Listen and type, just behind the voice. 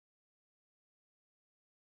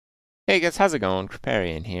Hey guys, how's it going?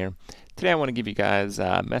 Kripparrian here. Today I want to give you guys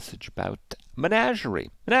a message about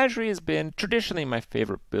Menagerie. Menagerie has been traditionally my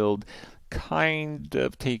favorite build, kind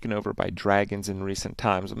of taken over by dragons in recent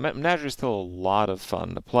times. Menagerie is still a lot of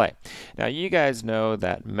fun to play. Now you guys know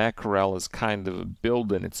that Mecherel is kind of a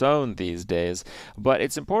build in its own these days, but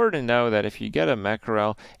it's important to know that if you get a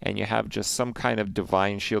Mecherel and you have just some kind of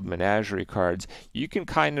Divine Shield Menagerie cards, you can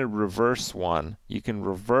kind of reverse one. You can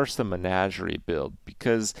reverse the Menagerie build,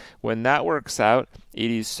 because when that works out,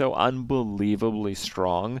 it is so unbelievably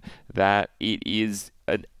strong that it is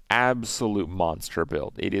an absolute monster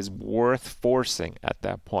build. It is worth forcing at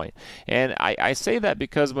that point. And I say that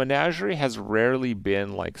because Menagerie has rarely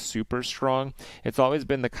been like super strong. It's always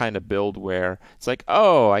been the kind of build where it's like,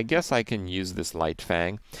 oh, I guess I can use this Light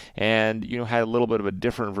Fang. And had a little bit of a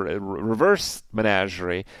different reverse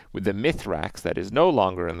Menagerie with the Mithrax that is no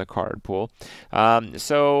longer in the card pool.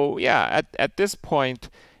 So yeah, at this point,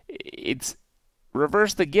 it's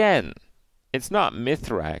reversed again. It's not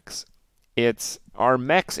Mithrax. It's, are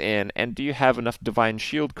mechs in, and do you have enough Divine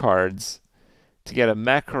Shield cards to get a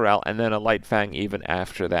Mecherel and then a Light Fang even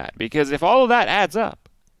after that? Because if all of that adds up,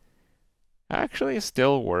 actually it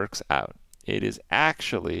still works out. It is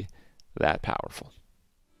actually that powerful.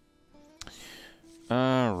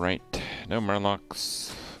 Alright, no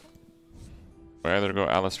Murlocs. We either go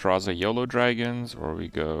Alistraza YOLO Dragons, or we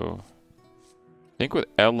go, I think, with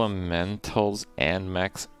Elementals and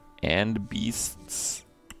Mechs and Beasts.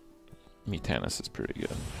 Mutanus is pretty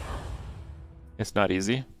good. It's not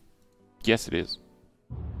easy. Yes, it is.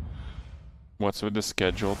 What's with the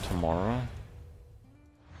schedule tomorrow?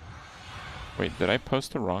 Wait, did I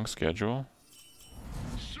post the wrong schedule?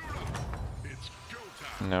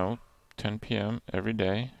 No, 10 p.m. every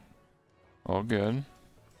day. All good.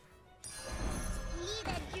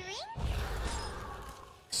 Let's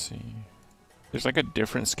see. There's like a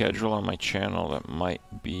different schedule on my channel that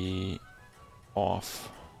might be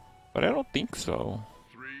off. But I don't think so.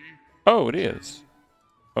 Oh, it is.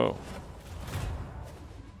 Oh.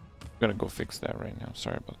 I'm gonna go fix that right now.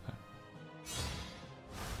 Sorry about that.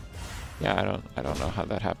 Yeah, I don't know how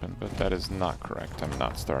that happened, but that is not correct. I'm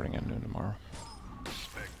not starting at noon tomorrow.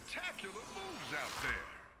 Spectacular moves out there.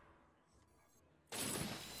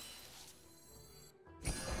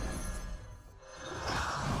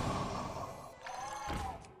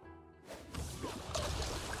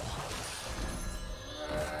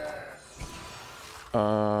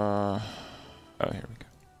 Oh, here we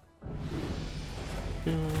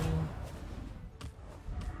go.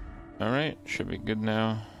 Alright, should be good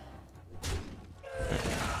now.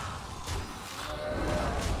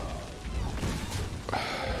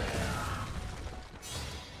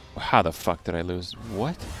 How the fuck did I lose?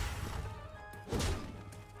 What?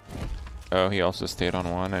 Oh, he also stayed on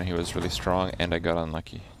one and he was really strong and I got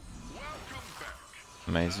unlucky.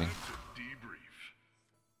 Amazing.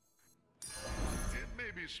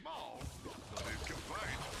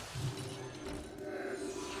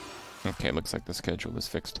 Okay, looks like the schedule is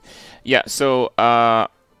fixed. Yeah, so a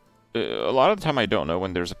lot of the time I don't know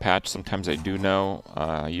when there's a patch. Sometimes I do know.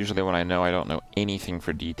 Usually when I know, I don't know anything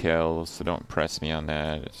for details, so don't press me on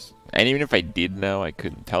that. And even if I did know, I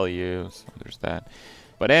couldn't tell you, so there's that.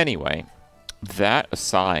 But anyway, that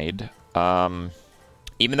aside,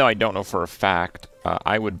 even though I don't know for a fact,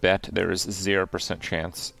 I would bet there is 0%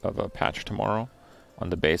 chance of a patch tomorrow on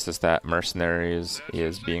the basis that Mercenaries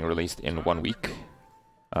is being released in 1 week.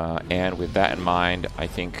 And with that in mind, I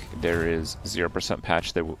think there is 0%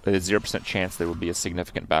 patch. 0% chance there will be a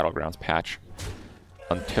significant Battlegrounds patch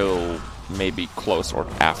until maybe close or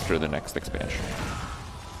after the next expansion.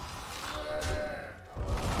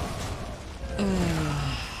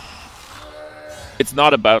 It's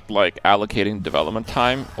not about like allocating development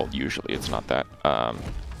time. Well, usually it's not that.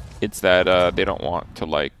 It's that they don't want to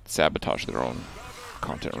like sabotage their own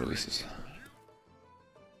content releases.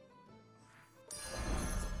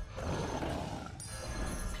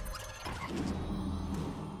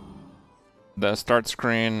 The start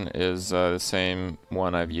screen is the same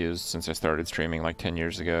one I've used since I started streaming like 10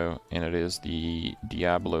 years ago, and it is the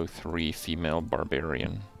Diablo 3 female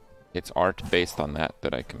barbarian. It's art based on that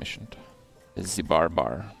I commissioned. It's the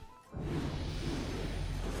Barbar.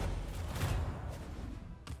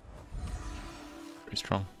 Pretty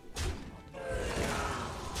strong.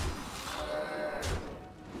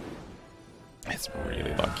 It's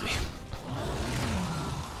really lucky.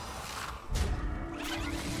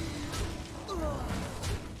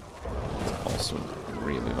 Also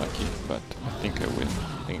really lucky, but I think I win.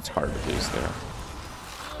 I think it's hard to lose there.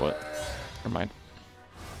 What? Never mind.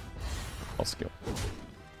 I'll skill.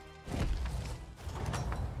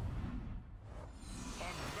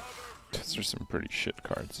 These are some pretty shit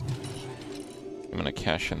cards. I'm gonna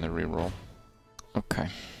cash in the reroll. Okay.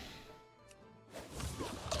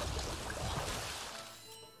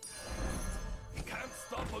 Can't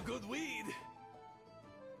stop a good weed.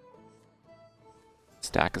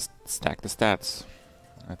 Stack the stats.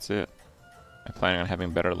 That's it. I'm planning on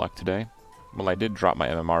having better luck today. Well, I did drop my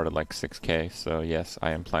MMR to like 6k, so yes,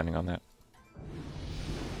 I am planning on that.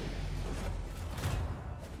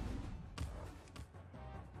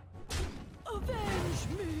 Avenge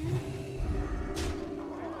me!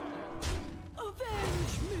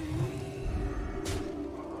 Avenge me!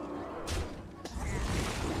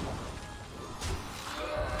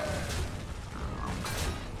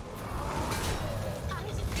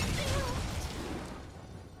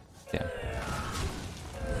 Yeah.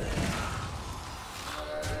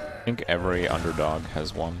 I think every underdog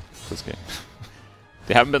has won this game.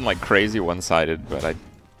 They haven't been like crazy one-sided, but I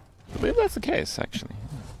believe that's the case, actually.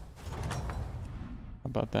 How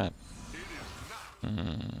about that?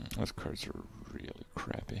 Those cards are really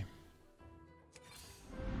crappy.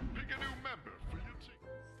 Pick a new member for your team.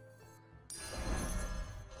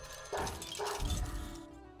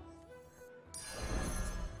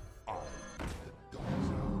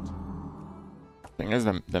 Thing is,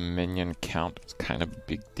 the minion count is kind of a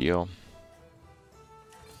big deal.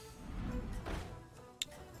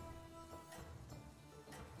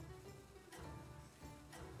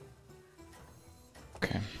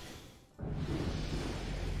 Okay.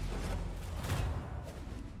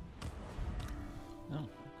 Oh.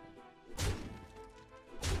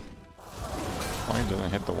 As long as it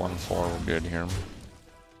doesn't hit the 1-4, we're good here.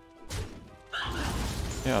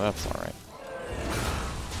 Yeah, that's alright.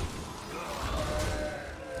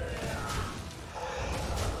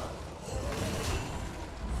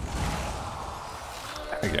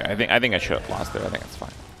 Okay, I think I should have lost there. I think it's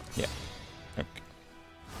fine. Yeah. Okay.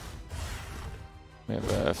 We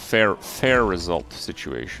have a fair result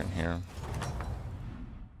situation here.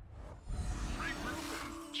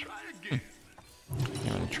 Try again.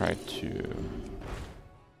 I'm gonna try to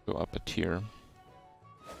go up a tier.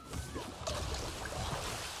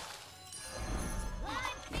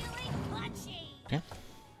 Okay.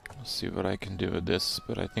 We'll see what I can do with this,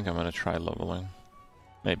 but I think I'm gonna try leveling.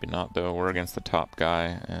 Maybe not though. We're against the top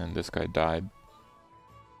guy, and this guy died.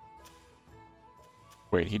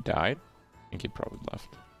 Wait, he died? I think he probably left.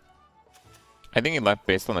 I think he left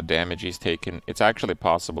based on the damage he's taken. It's actually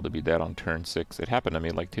possible to be dead on turn 6. It happened to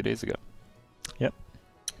me like 2 days ago. Yep.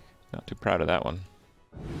 Not too proud of that one.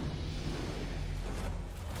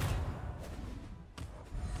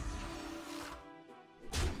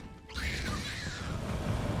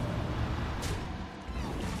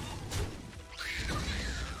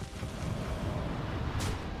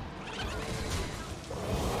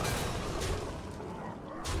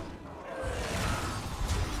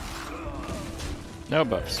 No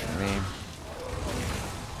buffs for me.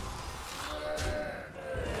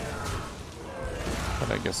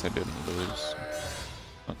 But I guess I didn't lose.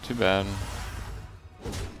 Not too bad.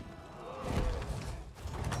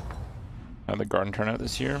 How'd the garden turn out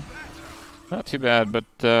this year? Not too bad, but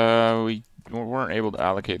we weren't able to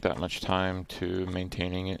allocate that much time to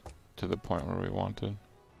maintaining it to the point where we wanted.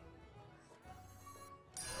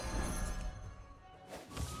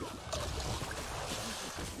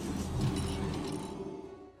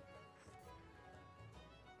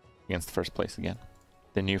 Against first place again.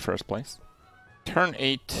 The new first place. Turn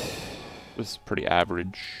 8 was pretty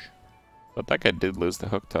average. But that guy did lose the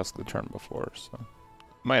Hook Tusk the turn before, so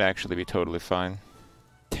might actually be totally fine.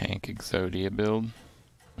 Tank Exodia build.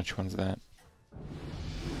 Which one's that?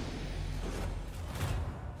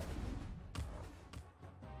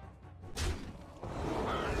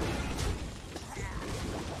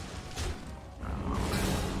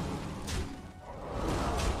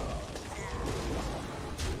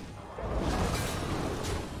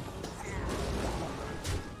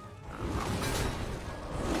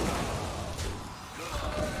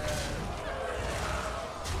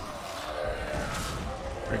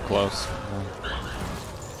 Pretty close.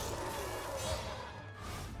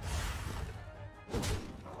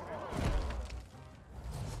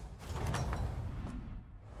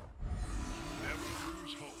 Never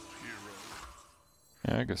lose hope, hero.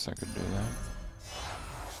 Yeah, I guess I could do that.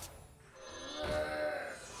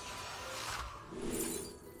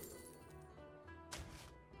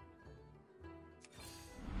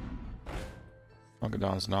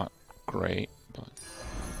 Mogadon's not great, but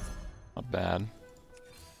not bad.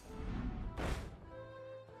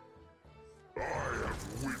 I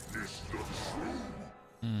have witnessed the truth.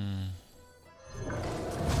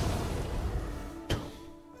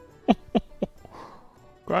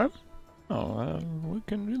 Okay. Oh, we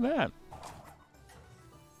can do that.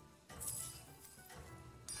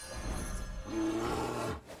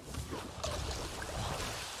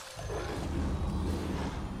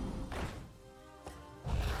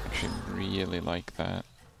 Actually, really like that.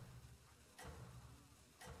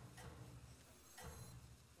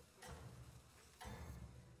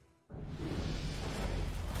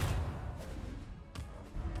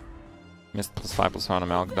 Missed +5/+1 on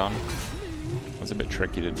Amalgadon. Was a bit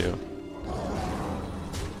tricky to do.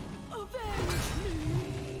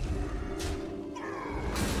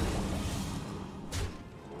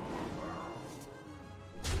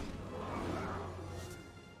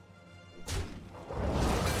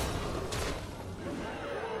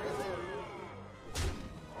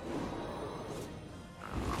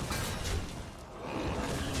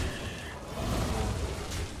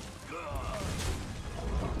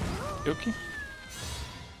 Okay.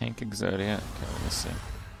 Hank Exodia. Okay, let me see.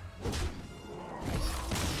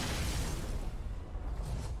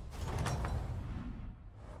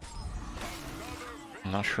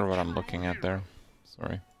 I'm not sure what I'm looking at there.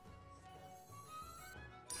 Sorry.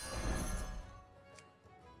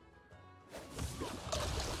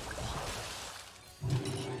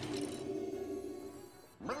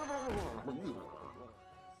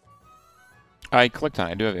 I clicked on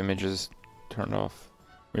it. I do have images turned off.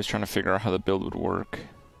 We're just trying to figure out how the build would work.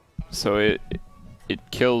 So it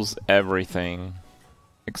kills everything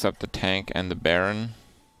except the tank and the Baron.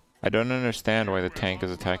 I don't understand why the tank is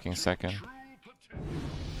attacking second.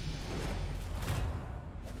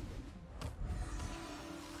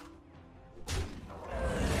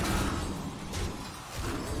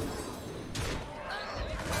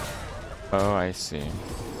 Oh, I see.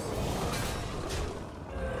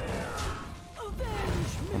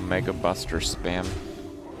 Omega Buster spam.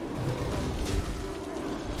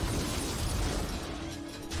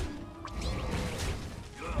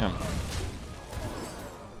 Yeah.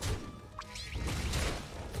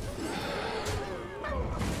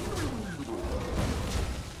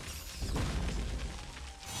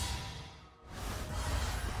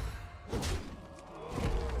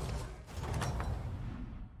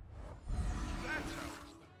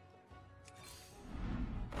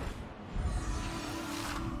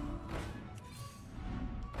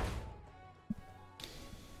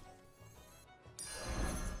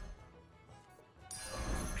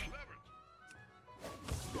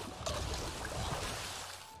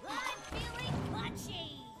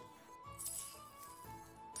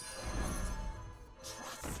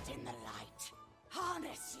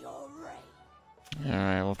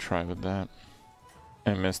 Alright, we'll try with that.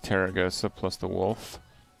 I missed Terragosa plus the wolf.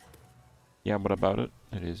 Yeah, what about it?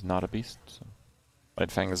 It is not a beast. So.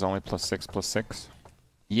 White Fang is only +6/+6.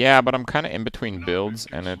 Yeah, but I'm kind of in between builds,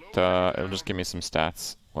 and it'll just give me some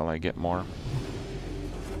stats while I get more.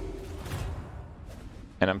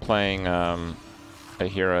 And I'm playing a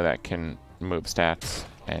hero that can move stats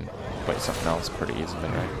and play something else pretty easily,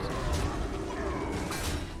 right?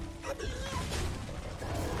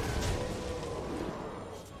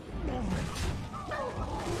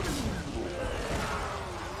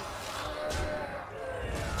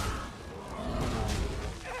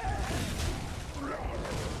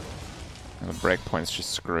 And the breakpoints just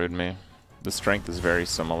screwed me. The strength is very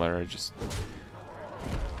similar, just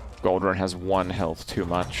Goldrun has 1 health too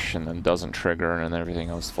much and then doesn't trigger and everything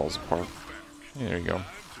else falls apart. There you go.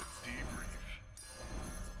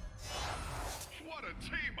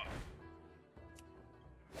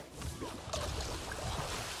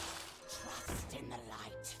 Trust in the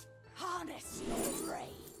light. Harness your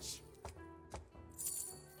rage.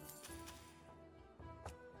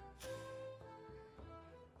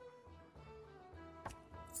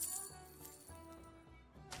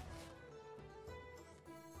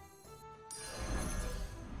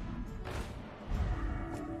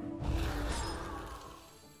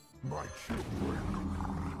 My children,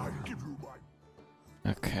 I give you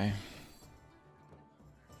my... Okay.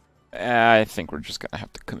 I think we're just gonna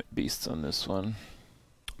have to commit beasts on this one.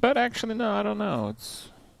 But actually, no, I don't know. It's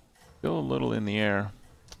still a little in the air.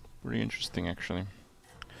 Pretty interesting, actually.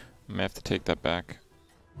 I may have to take that back.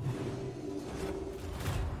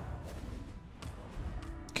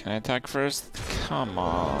 Can I attack first? Come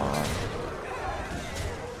on.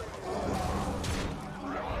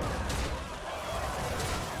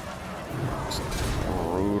 Just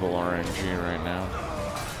brutal RNG right now.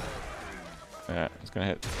 Yeah, it's gonna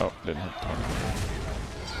hit. Oh, didn't hit 20.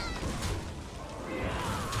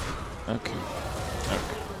 Okay.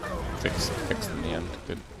 Okay. Fixed in the end.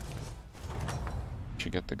 Good. Did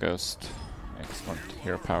you get the ghost? Excellent.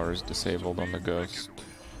 Hero power is disabled on the ghost.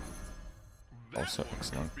 Also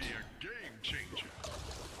excellent. Be a game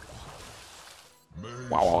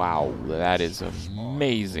Wow, wow, that is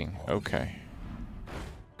amazing. Okay.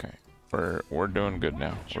 Okay. We're doing good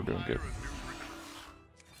now. We're doing good.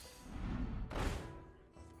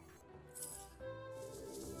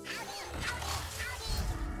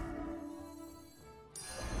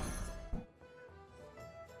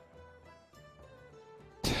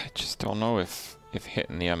 I just don't know if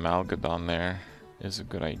hitting the Amalgadon there is a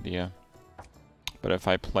good idea. But if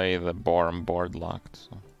I play the bar, I'm board locked,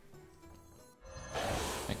 so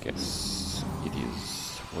I guess it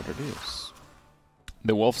is what it is.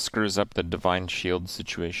 The wolf screws up the divine shield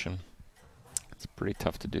situation. It's pretty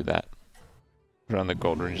tough to do that. Run the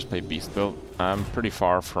gold ring, just play beast build. I'm pretty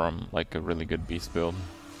far from like a really good beast build,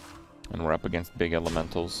 and we're up against big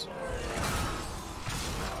elementals.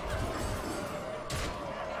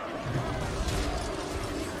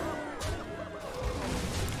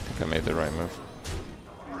 I think I made the right move.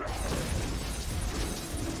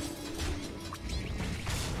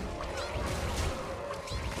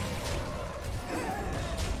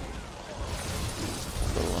 A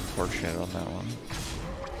little unfortunate on that one.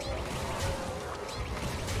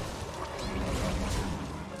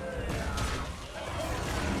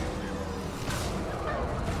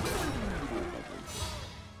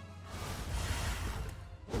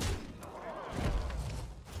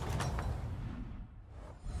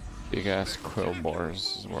 Big ass quill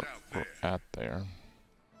boars is what we're at there.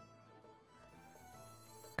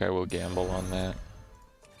 I will gamble on that.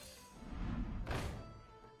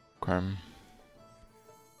 Okay.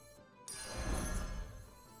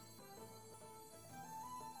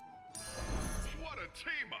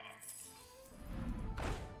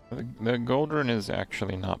 The gold rune is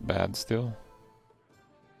actually not bad still.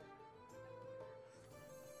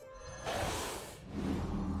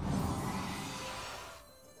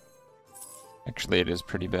 Actually, it is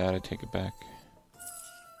pretty bad. I take it back.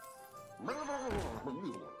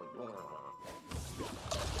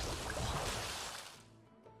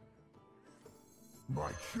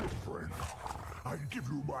 My children, I give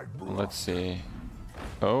you my blood. Let's see.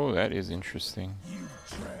 Oh, that is interesting. You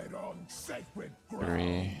tread on sacred ground.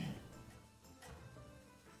 3.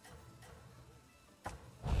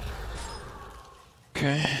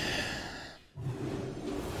 Okay.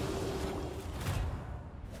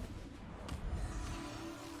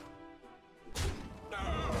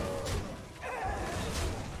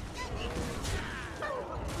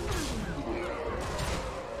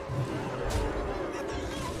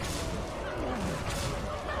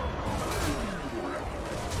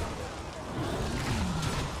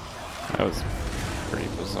 That was pretty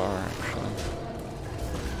bizarre, actually.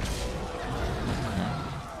 Okay.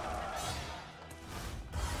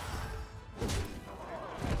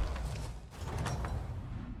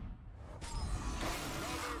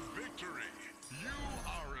 Victory! You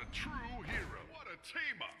are a true hero. What a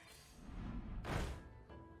team up!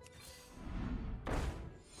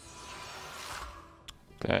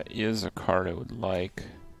 That is a card I would like.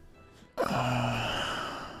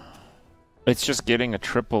 It's just getting a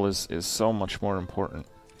triple is so much more important.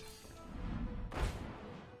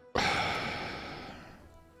 Pick a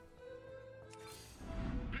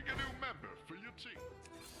new member for your team.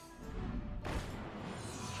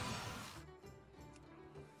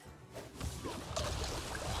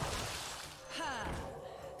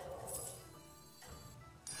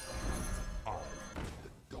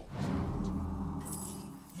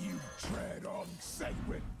 You tread on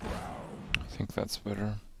sacred ground. I think that's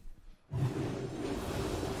better.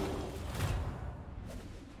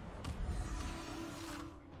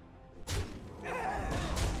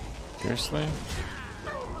 Seriously?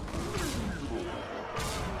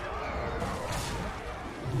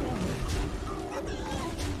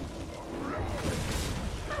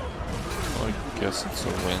 Well, I guess it's a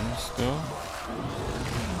win still.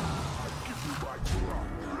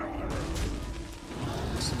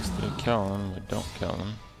 Since they kill him, we don't kill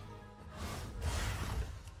him.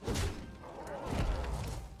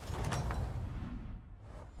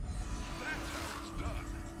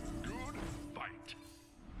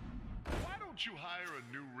 You hire a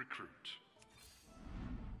new recruit.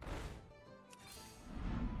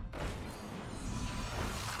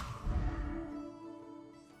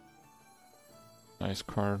 Nice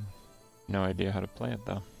card. No idea how to play it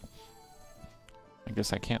though. I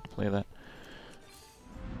guess I can't play that.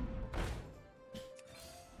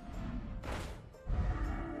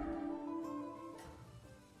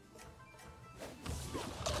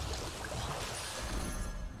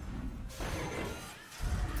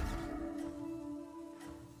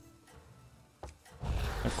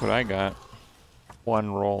 Look what I got.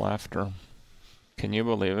 One roll after. Can you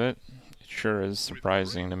believe it? It sure is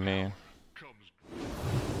surprising to me. Comes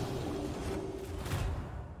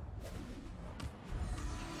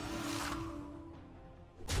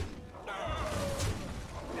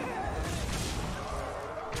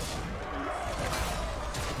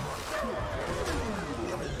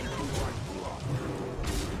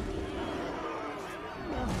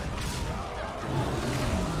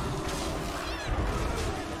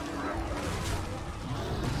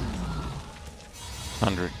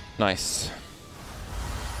 100. Nice.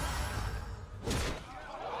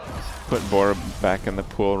 Put boar back in the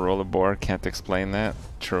pool, roll a boar. Can't explain that.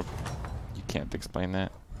 True. You can't explain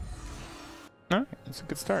that. Alright, that's a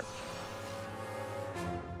good start.